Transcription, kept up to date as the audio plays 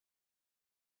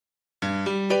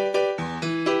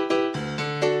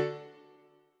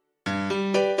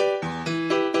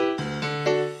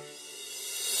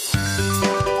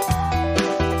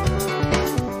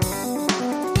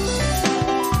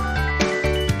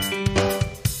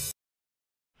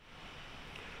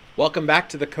Welcome back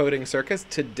to the Coding Circus.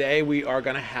 Today we are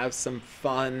going to have some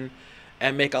fun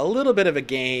and make a little bit of a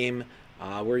game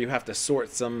where you have to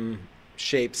sort some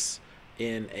shapes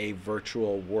in a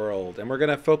virtual world. And we're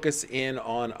going to focus in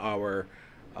on our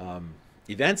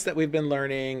events that we've been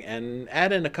learning and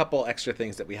add in a couple extra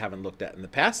things that we haven't looked at in the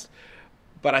past.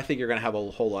 But I think you're going to have a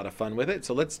whole lot of fun with it.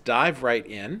 So let's dive right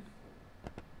in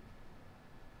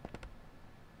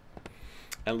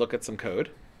and look at some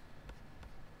code.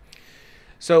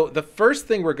 So the first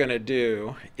thing we're going to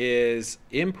do is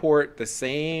import the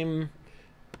same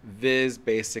viz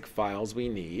basic files we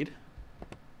need.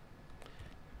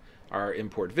 Our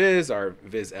import viz, our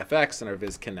viz fx, and our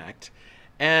viz connect.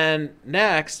 And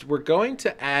next, we're going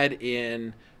to add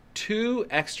in two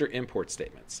extra import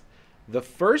statements. The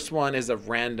first one is a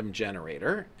random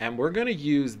generator, and we're going to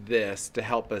use this to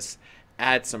help us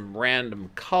add some random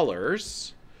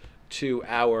colors to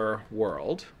our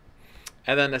world.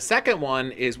 And then the second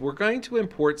one is we're going to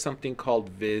import something called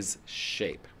viz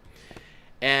shape.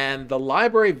 And the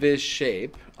library viz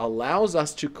shape allows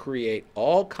us to create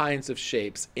all kinds of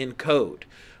shapes in code.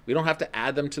 We don't have to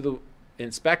add them to the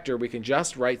inspector. We can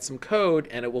just write some code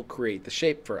and it will create the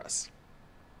shape for us.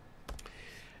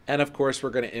 And of course,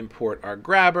 we're going to import our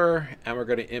grabber and we're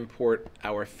going to import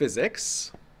our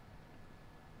physics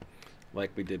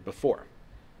like we did before.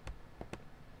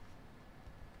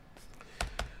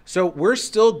 So we're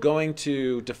still going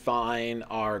to define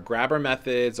our grabber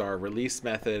methods, our release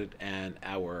method, and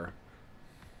our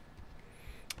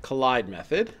collide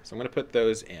method. So I'm going to put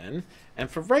those in. And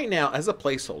for right now, as a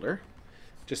placeholder,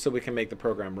 just so we can make the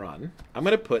program run, I'm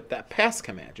going to put that pass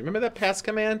command. Do you remember that pass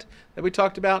command that we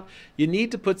talked about? You need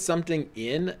to put something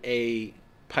in a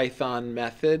Python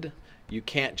method. You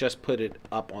can't just put it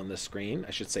up on the screen.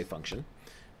 I should say function.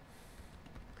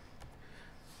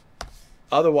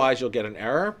 Otherwise, you'll get an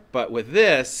error, but with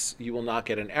this, you will not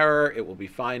get an error. It will be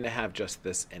fine to have just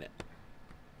this in it.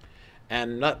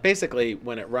 And basically,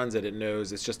 when it runs it, it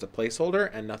knows it's just a placeholder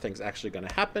and nothing's actually going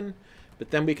to happen.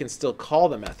 But then we can still call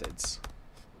the methods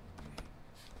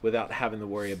without having to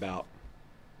worry about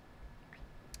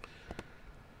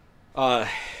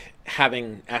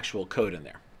having actual code in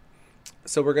there.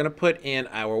 So we're going to put in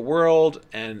our world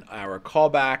and our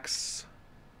callbacks.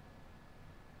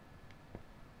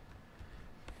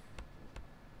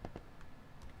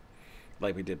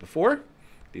 Like we did before.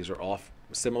 These are all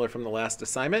similar from the last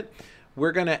assignment.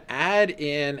 We're going to add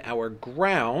in our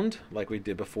ground like we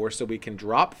did before so we can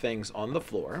drop things on the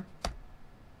floor.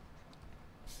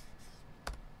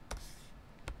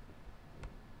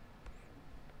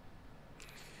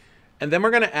 And then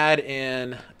we're going to add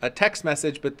in a text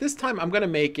message, but this time I'm going to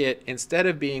make it, instead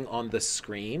of being on the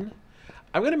screen,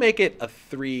 I'm going to make it a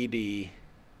 3D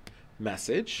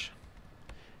message.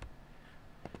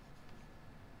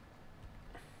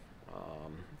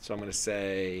 So I'm going to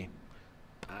say,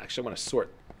 actually I want to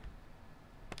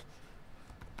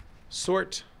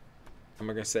sort, and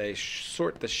we're going to say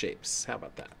sort the shapes. How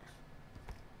about that?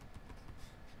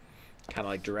 Kind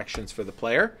of like directions for the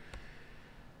player.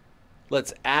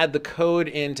 Let's add the code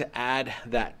in to add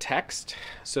that text.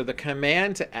 So the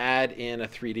command to add in a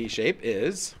 3D shape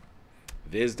is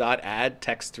viz.add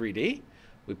text 3D.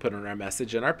 We put in our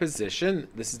message and our position.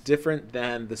 This is different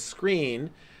than the screen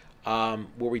where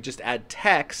we just add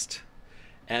text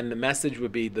and the message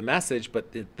would be the message,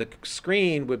 but the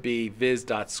screen would be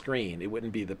viz.screen. It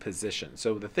wouldn't be the position.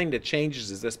 So the thing that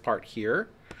changes is this part here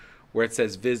where it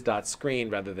says viz.screen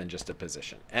rather than just a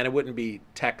position. And it wouldn't be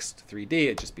text 3D,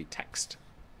 it'd just be text.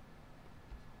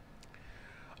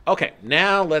 Okay,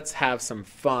 now let's have some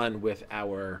fun with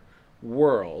our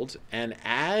world and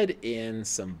add in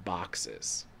some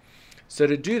boxes. So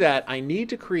to do that, I need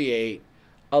to create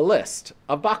a list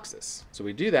of boxes. So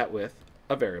we do that with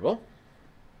a variable.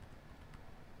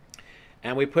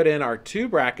 And we put in our two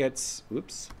brackets,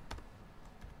 oops.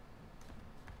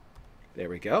 There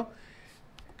we go.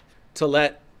 To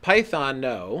let Python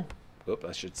know,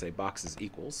 I should say boxes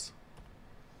equals.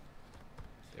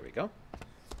 There we go.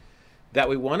 That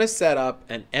we want to set up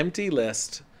an empty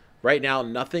list. Right now,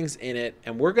 nothing's in it,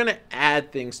 and we're going to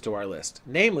add things to our list.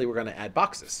 Namely, we're going to add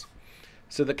boxes.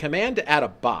 So the command to add a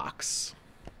box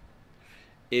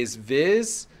is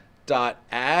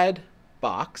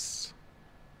viz.addBox.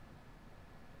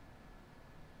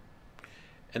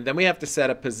 And then we have to set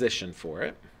a position for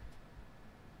it.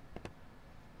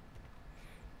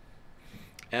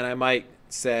 And I might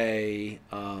say,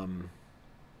 we're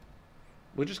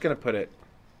just going to put it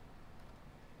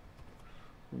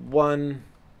 1,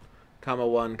 1,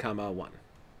 1.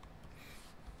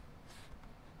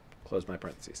 Close my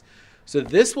parentheses. So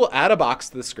this will add a box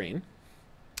to the screen.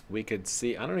 we could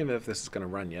see, I don't even know if this is going to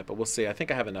run yet, but we'll see. I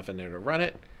think I have enough in there to run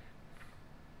it.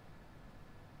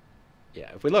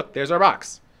 Yeah, if we look, there's our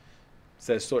box. It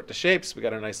says sort to shapes. We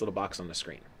got a nice little box on the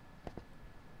screen.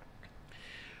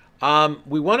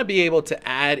 We want to be able to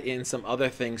add in some other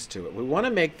things to it. We want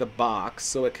to make the box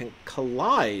so it can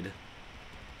collide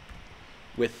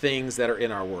with things that are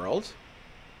in our world.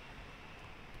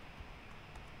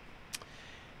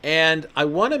 And I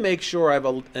want to make sure I've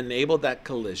enabled that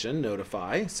collision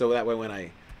notify, so that way when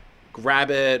I grab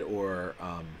it or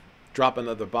drop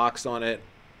another box on it,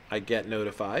 I get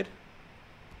notified.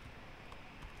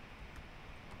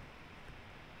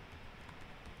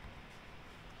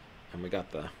 And we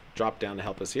got the drop down to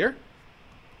help us here.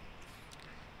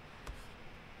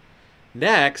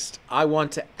 Next, I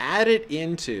want to add it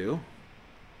into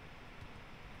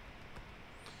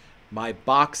my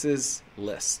boxes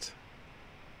list.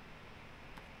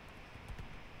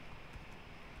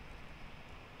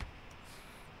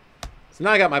 So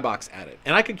now I got my box added.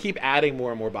 And I could keep adding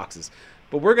more and more boxes.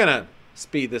 But we're going to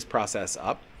speed this process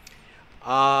up.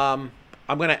 I'm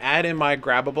going to add in my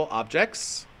grabbable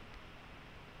objects.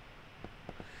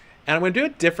 And I'm going to do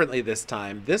it differently this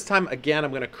time. This time, again, I'm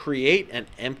going to create an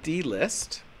empty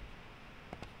list.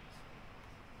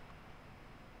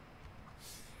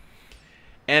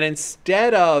 And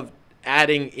instead of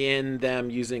adding in them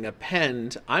using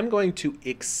append, I'm going to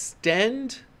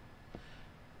extend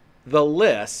the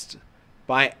list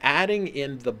by adding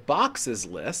in the boxes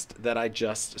list that I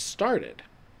just started.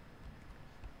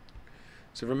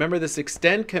 So remember, this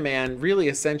extend command really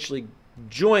essentially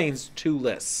joins two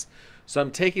lists. So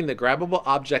I'm taking the grabbable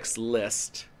objects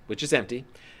list, which is empty,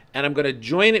 and I'm going to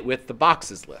join it with the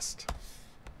boxes list.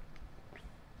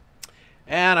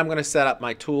 And I'm going to set up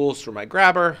my tools for my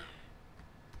grabber.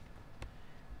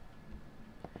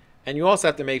 And you also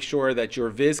have to make sure that your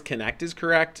viz connect is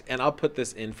correct, and I'll put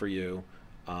this in for you.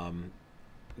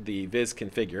 The viz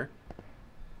configure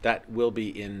that will be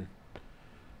in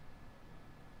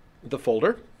the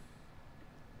folder,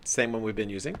 same one we've been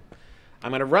using.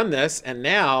 I'm going to run this, and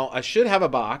now I should have a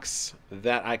box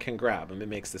that I can grab. And it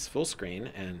makes this full screen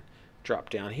and drop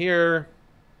down here,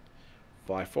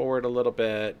 fly forward a little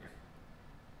bit.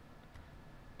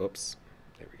 Oops,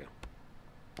 there we go.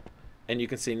 And you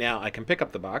can see now I can pick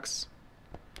up the box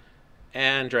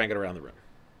and drag it around the room.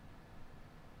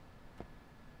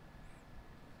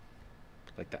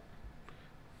 Like that.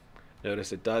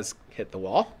 Notice it does hit the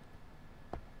wall.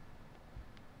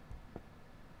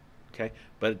 Okay,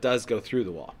 but it does go through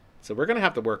the wall. So we're going to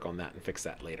have to work on that and fix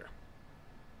that later.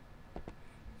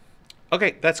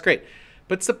 Okay, that's great.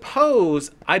 But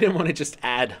suppose I didn't want to just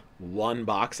add one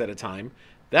box at a time.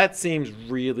 That seems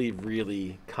really,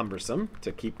 really cumbersome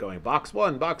to keep going box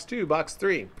 1, box 2, box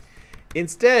 3.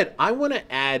 Instead, I want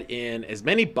to add in as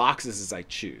many boxes as I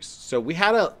choose. So we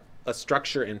had a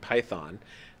structure in Python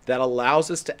that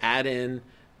allows us to add in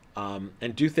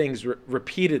and do things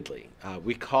repeatedly.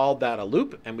 We called that a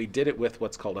loop, and we did it with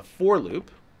what's called a for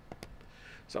loop.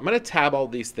 So I'm going to tab all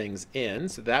these things in,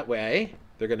 so that way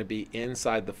they're going to be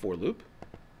inside the for loop.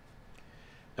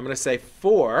 I'm going to say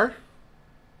for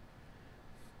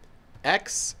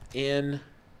x in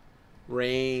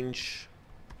range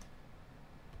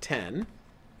 10.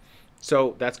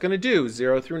 So that's going to do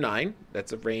 0 through 9.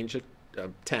 That's a range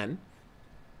of 10.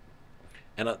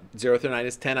 And 0 through 9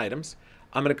 is 10 items.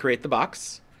 I'm going to create the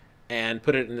box and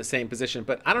put it in the same position.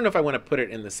 But I don't know if I want to put it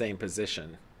in the same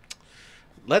position.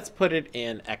 Let's put it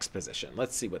in X position.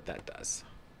 Let's see what that does.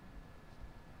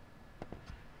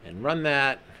 And run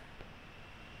that.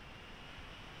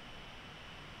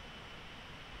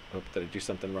 Oh, did I do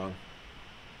something wrong?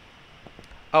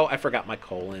 Oh, I forgot my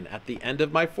colon at the end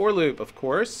of my for loop, of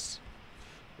course.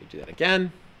 Let me do that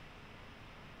again.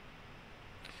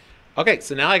 Okay,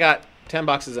 so now I got 10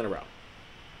 boxes in a row.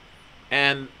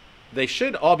 And they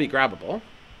should all be grabbable.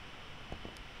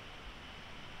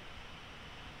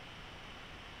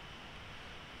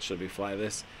 Should we fly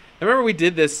this? I remember we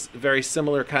did this very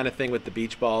similar kind of thing with the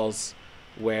beach balls,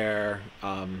 where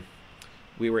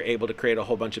we were able to create a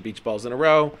whole bunch of beach balls in a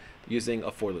row using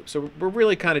a for loop. So we're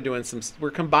really kind of doing we're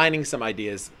combining some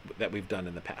ideas that we've done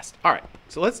in the past. All right,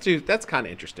 so that's kind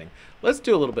of interesting. Let's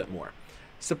do a little bit more.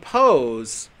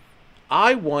 Suppose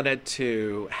I wanted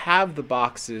to have the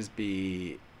boxes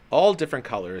be all different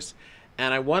colors,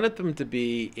 and I wanted them to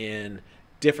be in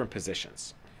different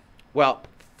positions. Well,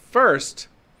 first,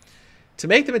 to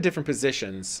make them in different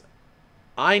positions,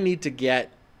 I need to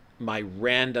get my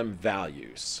random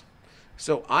values.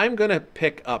 So I'm going to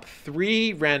pick up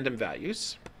 3 random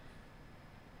values.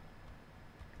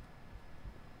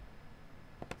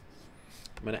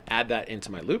 I'm going to add that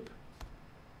into my loop.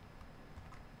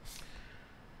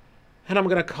 And I'm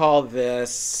going to call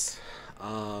this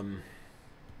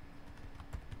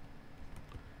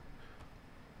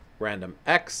random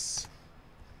X.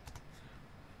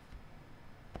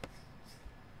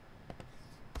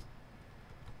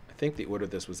 I think the order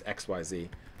of this was X, Y, Z.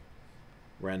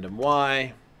 Random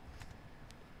Y.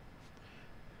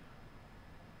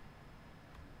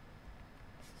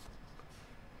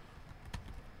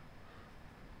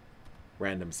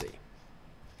 Random Z.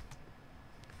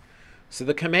 So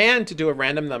the command to do a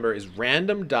random number is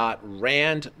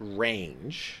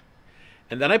random.randRange.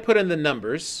 And then I put in the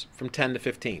numbers from 10 to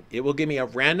 15. It will give me a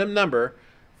random number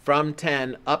from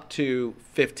 10 up to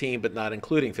 15, but not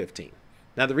including 15.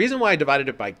 Now, the reason why I divided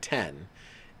it by 10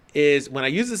 is when I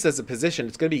use this as a position,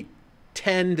 it's going to be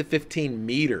 10 to 15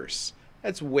 meters.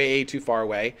 That's way too far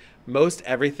away. Most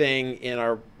everything in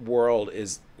our world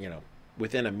is,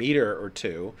 within a meter or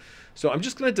two. So I'm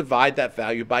just going to divide that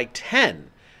value by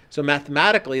 10. So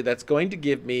mathematically, that's going to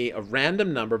give me a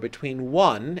random number between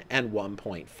 1 and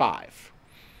 1.5.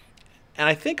 And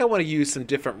I think I want to use some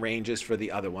different ranges for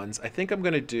the other ones. I think I'm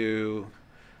going to do,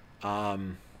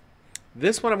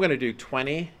 this one I'm going to do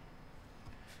 20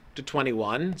 to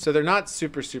 21. So they're not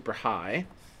super, super high.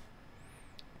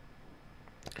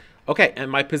 Okay, and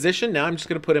my position, now I'm just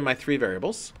going to put in my 3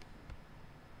 variables.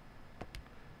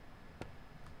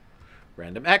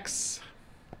 Random X.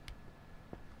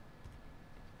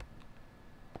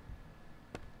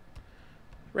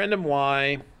 Random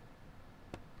Y.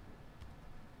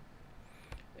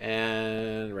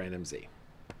 And random Z.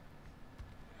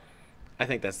 I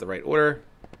think that's the right order.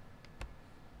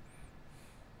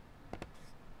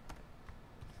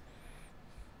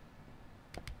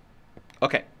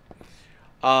 Okay.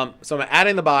 So I'm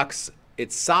adding the box.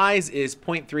 Its size is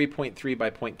 0.3 by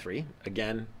 0.3.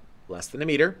 Again, less than a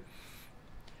meter.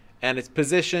 And its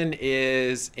position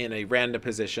is in a random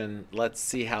position. Let's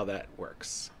see how that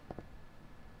works.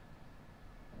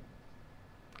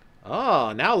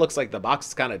 Oh, now it looks like the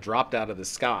box kind of dropped out of the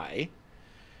sky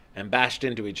and bashed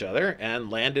into each other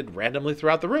and landed randomly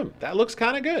throughout the room. That looks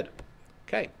kind of good.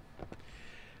 Okay.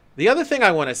 The other thing I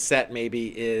want to set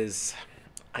maybe is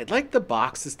I'd like the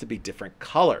boxes to be different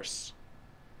colors.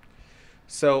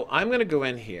 So I'm going to go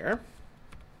in here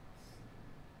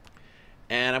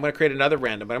and I'm going to create another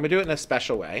random, but I'm going to do it in a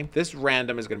special way. This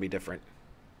random is going to be different.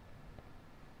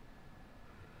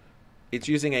 It's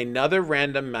using another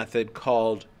random method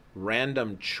called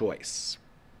random choice.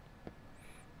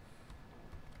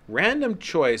 Random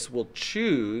choice will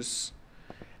choose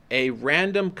a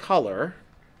random color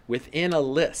within a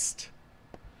list.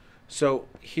 So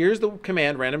here's the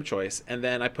command random choice, and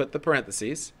then I put the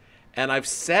parentheses, and I've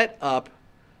set up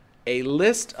a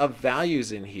list of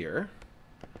values in here,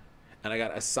 and I got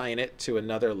to assign it to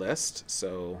another list.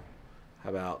 So how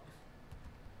about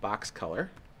box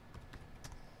color?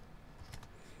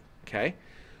 Okay.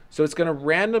 So it's going to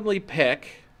randomly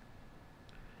pick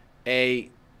a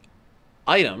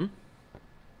item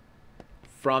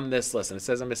from this list. And it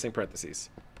says I'm missing parentheses.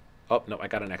 Oh, no, I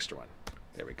got an extra one.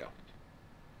 There we go.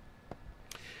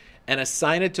 And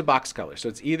assign it to box color. So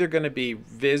it's either going to be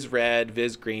Viz red,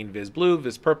 Viz green, Viz blue,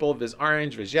 Viz purple, Viz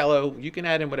orange, Viz yellow. You can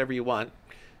add in whatever you want.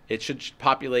 It should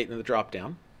populate in the drop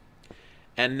down.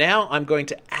 And now I'm going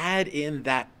to add in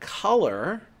that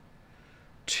color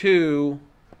to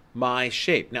my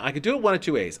shape. Now I could do it one of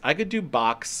two ways. I could do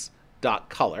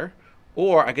box.color,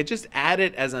 or I could just add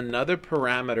it as another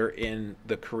parameter in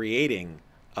the creating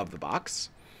of the box.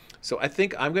 So I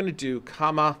think I'm going to do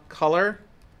comma color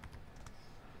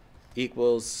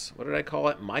equals, what did I call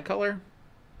it? My color?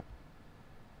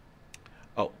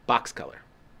 Oh, box color.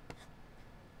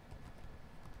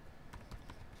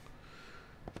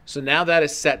 So now that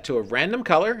is set to a random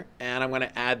color, and I'm going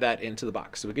to add that into the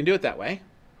box. So we can do it that way.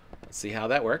 Let's see how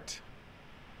that worked.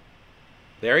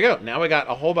 There we go. Now we got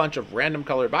a whole bunch of random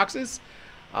colored boxes.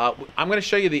 I'm going to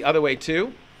show you the other way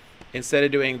too. Instead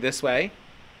of doing this way.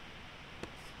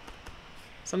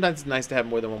 Sometimes it's nice to have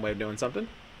more than one way of doing something.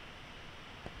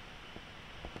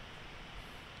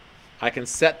 I can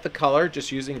set the color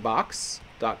just using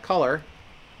box.color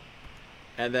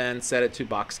and then set it to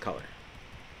box color,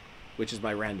 which is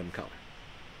my random color.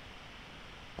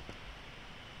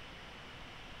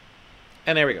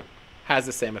 And there we go. Has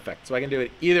the same effect. So I can do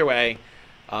it either way.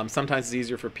 Sometimes it's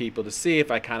easier for people to see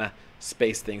if I kind of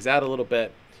space things out a little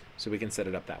bit, so we can set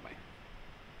it up that way.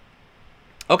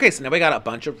 Okay, so now we got a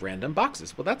bunch of random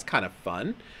boxes. Well, that's kind of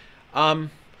fun.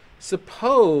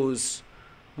 Suppose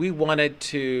we wanted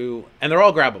to, and they're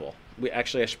all grabbable. I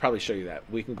should probably show you that.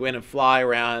 We can go in and fly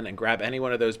around and grab any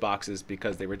one of those boxes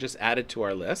because they were just added to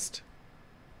our list.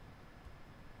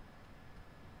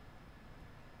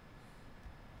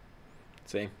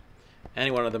 See? Any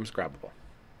one of them is grabbable.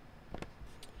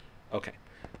 Okay.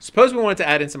 Suppose we wanted to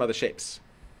add in some other shapes.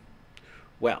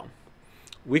 Well,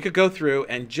 we could go through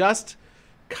and just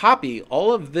copy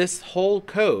all of this whole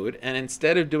code, and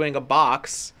instead of doing a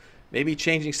box, maybe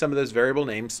changing some of those variable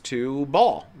names to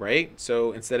ball, right?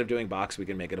 So instead of doing box, we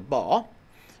can make it a ball.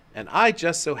 And I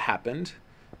just so happened,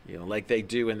 like they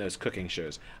do in those cooking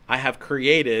shows, I have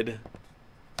created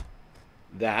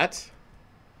that,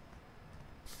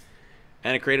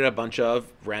 and it created a bunch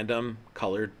of random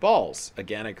colored balls.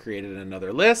 Again, I created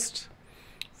another list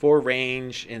for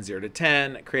range in 0 to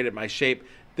 10. I created my shape.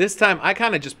 This time, I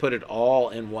kind of just put it all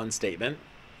in one statement.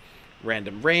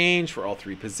 Random range for all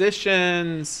 3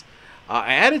 positions.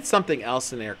 I added something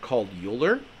else in there called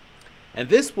Euler. And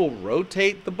this will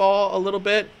rotate the ball a little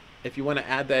bit. If you want to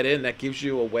add that in, that gives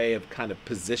you a way of kind of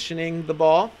positioning the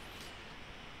ball.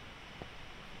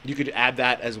 You could add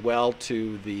that as well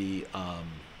to the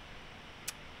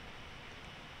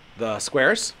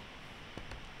squares.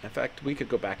 In fact, we could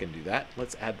go back and do that.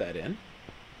 Let's add that in.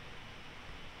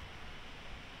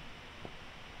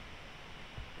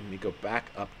 Let me go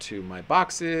back up to my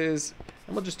boxes,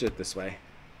 and we'll just do it this way.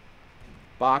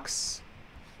 Box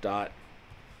dot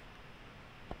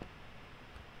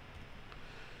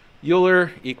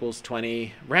Euler equals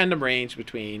 20, random range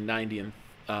between 90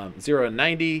 and 0 and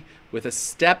 90 with a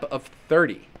step of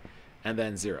 30 and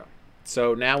then 0.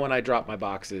 So now when I drop my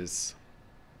boxes,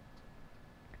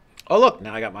 oh look,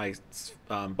 now I got my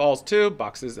balls too,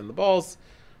 boxes and the balls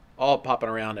all popping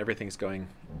around. Everything's going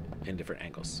in different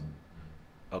angles.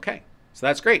 Okay, so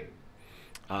that's great.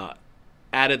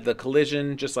 Added the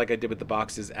collision, just like I did with the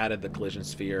boxes, added the collision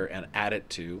sphere and add it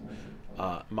to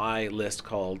my list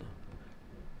called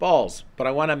balls. But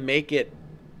I want to make it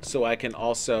so I can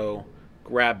also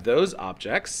grab those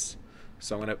objects.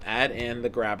 So I'm going to add in the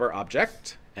grabber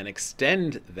object and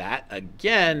extend that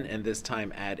again, and this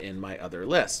time add in my other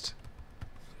list.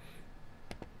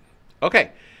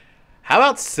 Okay, how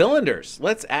about cylinders?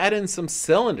 Let's add in some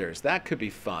cylinders. That could be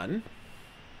fun.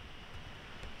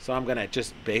 So I'm going to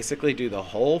just basically do the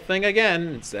whole thing again.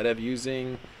 Instead of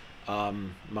using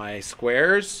my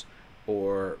squares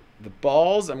or the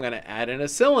balls, I'm going to add in a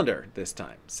cylinder this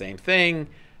time. Same thing,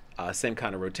 same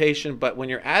kind of rotation. But when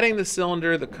you're adding the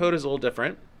cylinder, the code is a little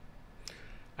different.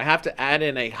 I have to add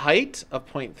in a height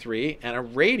of 0.3 and a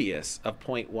radius of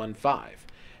 0.15.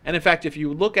 And in fact, if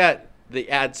you look at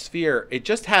the add sphere, it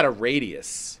just had a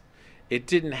radius. It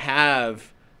didn't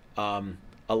have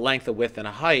a length, a width, and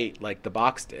a height like the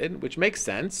box did, which makes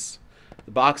sense.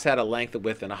 The box had a length, a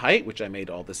width, and a height, which I made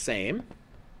all the same.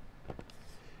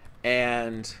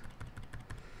 And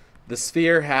the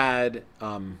sphere had,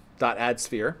 dot add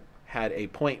sphere, had a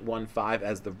 0.15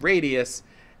 as the radius,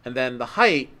 and then the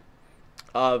height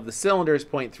of the cylinder is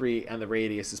 0.3 and the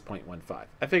radius is 0.15.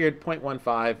 I figured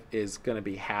 0.15 is going to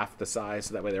be half the size,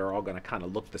 so that way they're all going to kind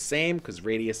of look the same because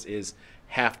radius is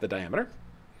half the diameter.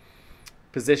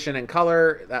 Position and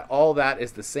color, all that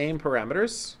is the same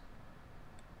parameters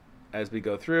as we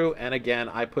go through. And again,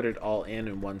 I put it all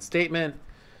in one statement.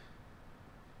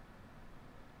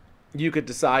 You could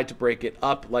decide to break it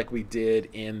up like we did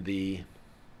in the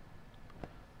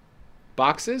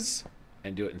boxes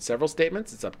and do it in several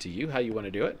statements. It's up to you how you want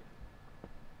to do it.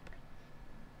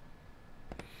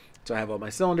 So I have all my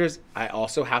cylinders. I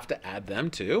also have to add them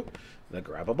to the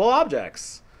grabbable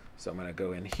objects. So I'm going to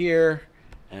go in here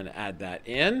and add that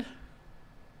in.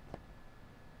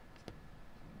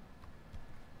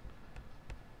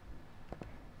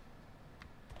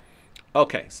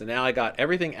 Okay, so now I got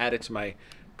everything added to my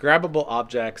grabbable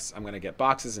objects. I'm going to get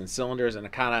boxes and cylinders, and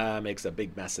it kind of makes a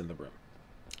big mess in the room.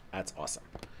 That's awesome.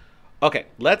 Okay,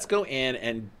 let's go in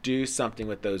and do something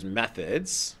with those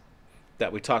methods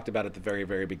that we talked about at the very,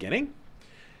 very beginning.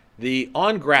 The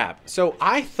onGrab. So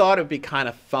I thought it would be kind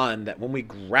of fun that when we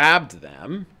grabbed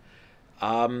them,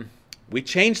 we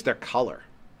changed their color.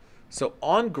 So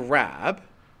onGrab,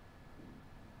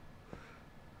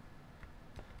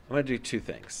 I'm going to do two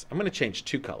things. I'm going to change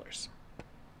two colors.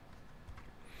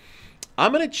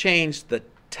 I'm going to change the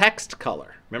text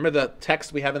color. Remember the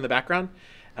text we have in the background?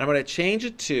 And I'm going to change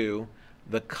it to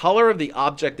the color of the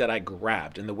object that I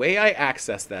grabbed. And the way I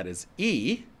access that is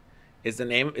E is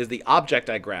the object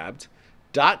I grabbed.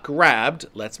 Dot grabbed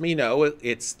lets me know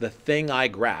it's the thing I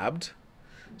grabbed.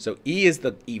 So E is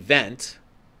the event.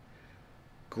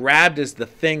 Grabbed is the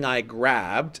thing I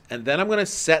grabbed. And then I'm going to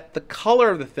set the color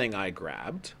of the thing I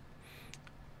grabbed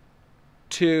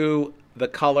to the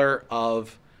color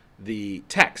of the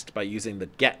text by using the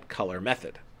getColor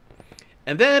method.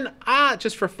 And then,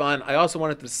 just for fun, I also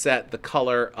wanted to set the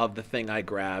color of the thing I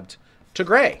grabbed to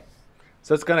gray.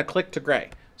 So it's going to click to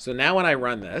gray. So now when I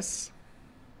run this,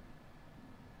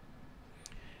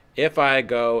 if I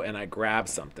go and I grab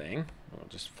something, I'll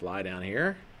just fly down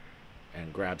here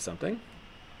and grab something.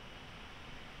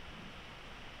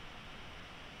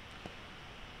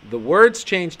 The words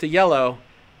change to yellow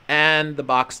and the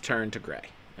box turned to gray.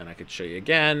 And I could show you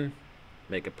again,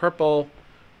 make it purple,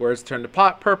 words turn to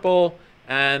purple,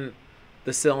 and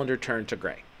the cylinder turned to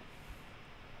gray.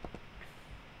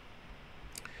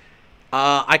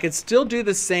 I could still do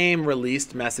the same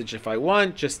released message if I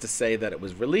want, just to say that it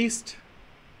was released.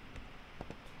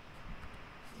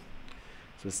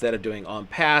 So instead of doing on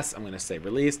pass, I'm going to say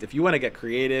released. If you want to get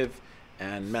creative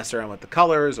and mess around with the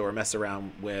colors or mess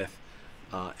around with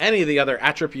any of the other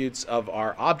attributes of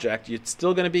our object, it's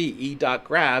still going to be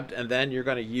e.grabbed, and then you're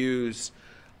going to use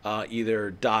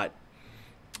either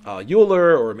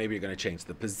Euler, or maybe you're going to change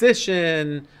the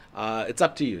position. It's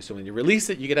up to you. So when you release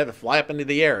it, you could have it fly up into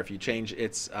the air if you change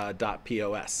its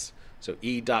 .pos. So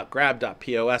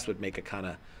e.grab.pos would make it kind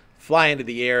of fly into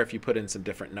the air if you put in some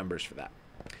different numbers for that.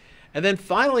 And then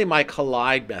finally, my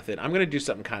collide method, I'm going to do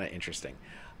something kind of interesting.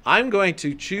 I'm going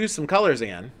to choose some colors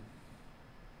again.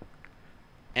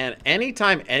 And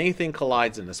anytime anything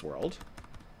collides in this world,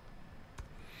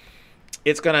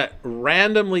 it's going to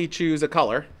randomly choose a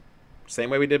color, same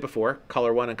way we did before,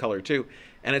 color 1 and color 2,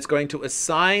 and it's going to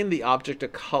assign the object a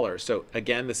color. So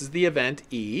again, this is the event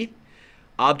E.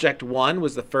 Object 1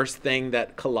 was the first thing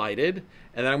that collided,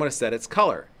 and then I'm going to set its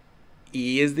color.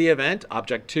 E is the event,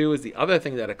 object 2 is the other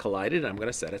thing that it collided, and I'm going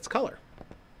to set its color.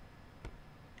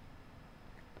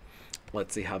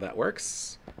 Let's see how that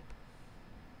works.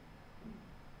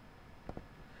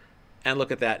 And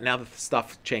look at that. Now the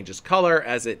stuff changes color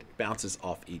as it bounces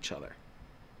off each other.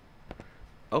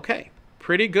 Okay,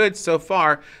 pretty good so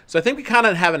far. So I think we kind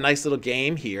of have a nice little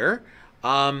game here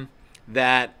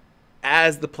that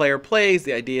as the player plays,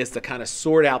 the idea is to kind of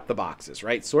sort out the boxes,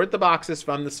 right? Sort the boxes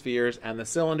from the spheres and the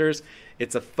cylinders.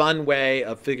 It's a fun way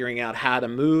of figuring out how to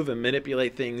move and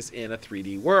manipulate things in a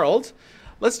 3D world.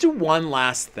 Let's do one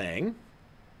last thing.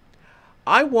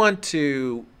 I want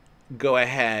to go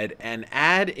ahead and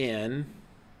add in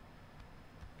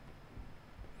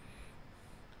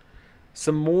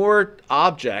some more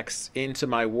objects into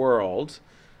my world.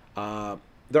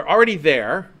 They're already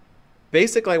there.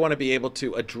 Basically, I want to be able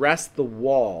to address the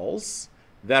walls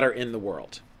that are in the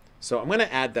world. So I'm going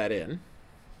to add that in.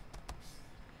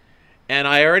 And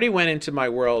I already went into my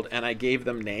world and I gave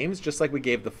them names, just like we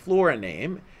gave the floor a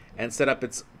name, and set up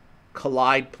its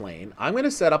collide plane. I'm going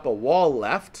to set up a wall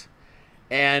left.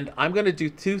 And I'm going to do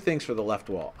two things for the left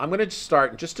wall. I'm going to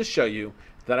start just to show you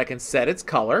that I can set its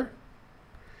color.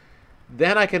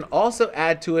 Then I can also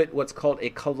add to it what's called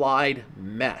a collide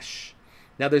mesh.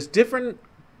 Now there's different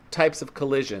types of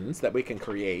collisions that we can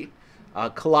create.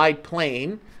 Collide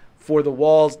plane for the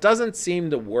walls doesn't seem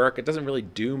to work. It doesn't really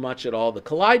do much at all. The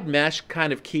collide mesh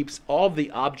kind of keeps all of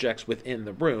the objects within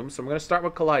the room. So I'm going to start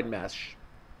with collide mesh.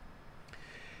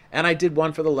 And I did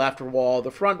one for the left wall,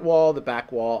 the front wall, the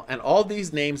back wall, and all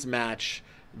these names match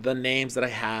the names that I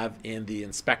have in the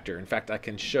inspector. In fact, I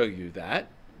can show you that.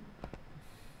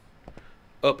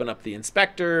 Open up the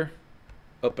inspector,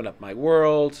 open up my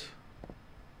world.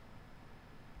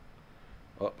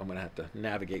 Oh, I'm going to have to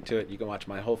navigate to it. You can watch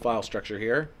my whole file structure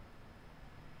here.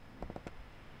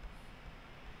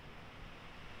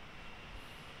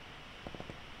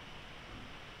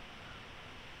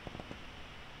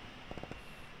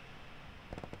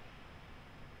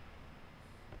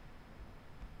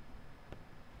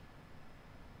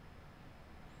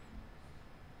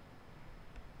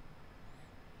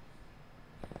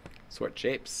 Sort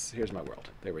shapes. Here's my world.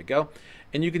 There we go.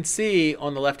 And you can see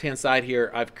on the left-hand side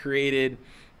here, I've created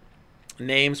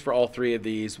names for all three of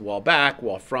these: wall back,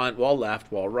 wall front, wall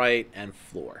left, wall right, and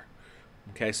floor.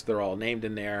 Okay, so they're all named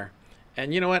in there.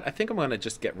 And you know what? I think I'm going to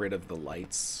just get rid of the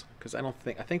lights because I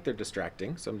think they're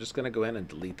distracting. So I'm just going to go in and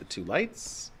delete the two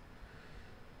lights.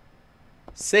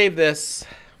 Save this.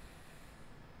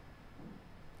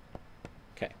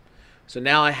 Okay. So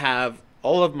now I have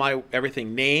all of my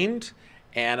everything named.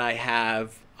 And I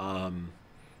have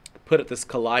put this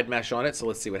collide mesh on it, so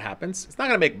let's see what happens. It's not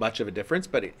going to make much of a difference,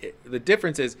 but the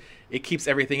difference is it keeps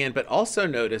everything in. But also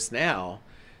notice now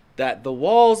that the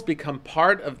walls become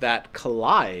part of that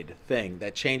collide thing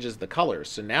that changes the colors.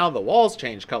 So now the walls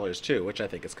change colors too, which I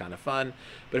think is kind of fun.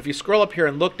 But if you scroll up here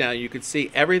and look now, you can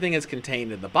see everything is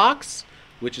contained in the box,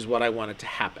 which is what I wanted to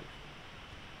happen.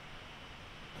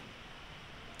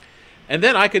 And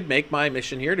then I could make my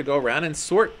mission here to go around and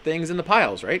sort things in the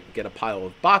piles, right? Get a pile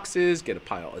of boxes, get a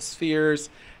pile of spheres,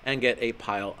 and get a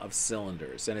pile of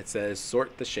cylinders. And it says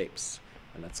sort the shapes.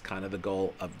 And that's kind of the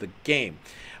goal of the game.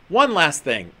 One last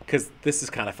thing, because this is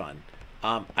kind of fun.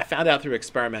 I found out through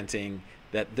experimenting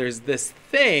that there's this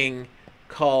thing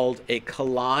called a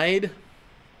collide.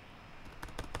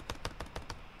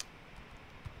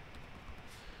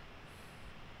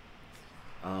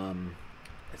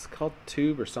 It's called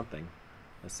tube or something.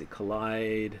 Let's see,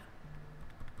 collide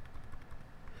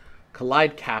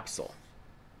capsule.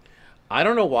 I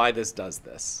don't know why this does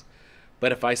this,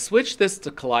 but if I switch this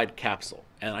to collide capsule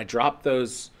and I drop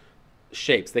those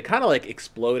shapes, they kind of like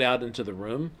explode out into the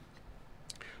room.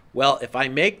 Well, if I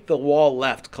make the wall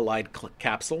left collide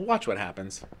capsule, watch what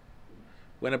happens.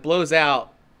 When it blows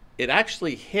out, it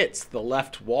actually hits the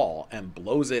left wall and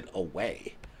blows it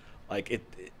away. Like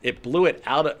it blew it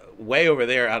out way over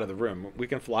there out of the room. We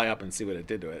can fly up and see what it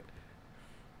did to it.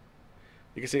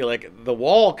 You can see like the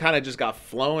wall kind of just got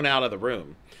flown out of the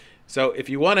room. So if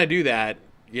you want to do that,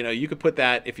 you know, you could put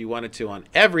that if you wanted to on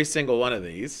every single one of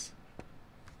these.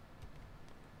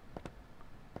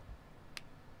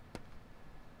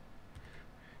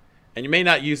 And you may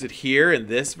not use it here in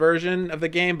this version of the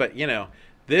game, but you know,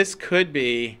 this could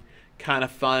be kind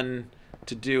of fun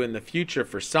to do in the future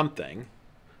for something.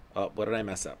 Oh, what did I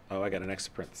mess up? Oh, I got an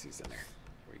extra parentheses in there.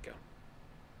 Here we go.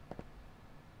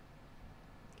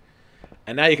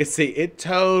 And now you can see it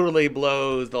totally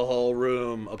blows the whole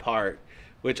room apart,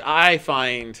 which I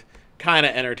find kind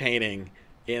of entertaining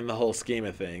in the whole scheme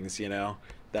of things, you know,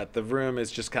 that the room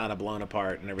is just kind of blown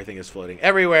apart and everything is floating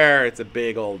everywhere. It's a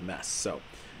big old mess. So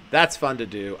that's fun to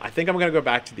do. I think I'm going to go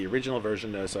back to the original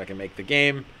version, though, so I can make the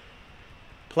game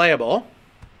playable.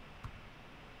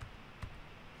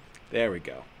 There we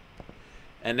go.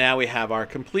 And now we have our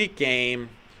complete game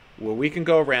where we can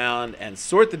go around and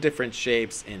sort the different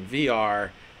shapes in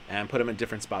VR and put them in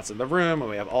different spots in the room,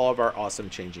 and we have all of our awesome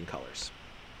changing colors.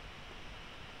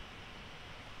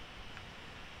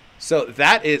 So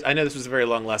that is, I know this was a very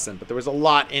long lesson, but there was a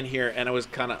lot in here, and it was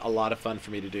kind of a lot of fun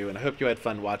for me to do, and I hope you had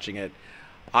fun watching it.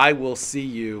 I will see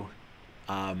you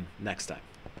next time.